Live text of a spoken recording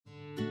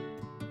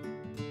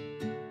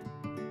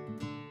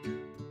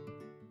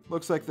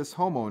Looks like this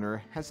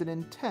homeowner has an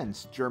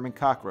intense German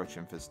cockroach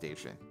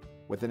infestation.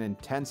 With an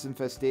intense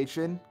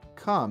infestation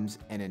comes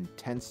an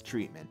intense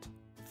treatment.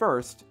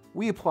 First,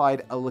 we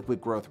applied a liquid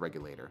growth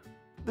regulator.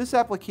 This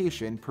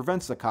application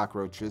prevents the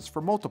cockroaches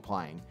from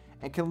multiplying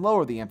and can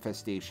lower the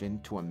infestation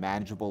to a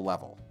manageable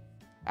level.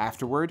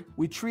 Afterward,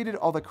 we treated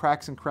all the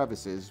cracks and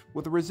crevices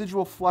with a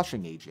residual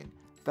flushing agent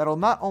that'll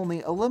not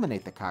only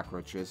eliminate the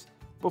cockroaches,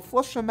 but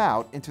flush them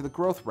out into the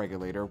growth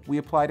regulator we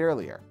applied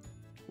earlier.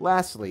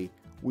 Lastly,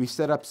 we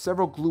set up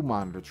several glue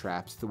monitor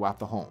traps throughout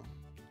the home.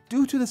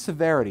 Due to the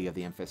severity of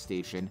the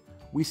infestation,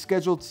 we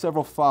scheduled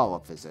several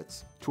follow-up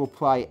visits to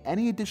apply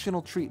any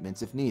additional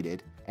treatments if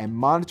needed and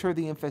monitor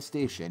the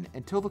infestation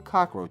until the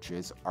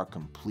cockroaches are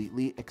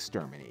completely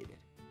exterminated.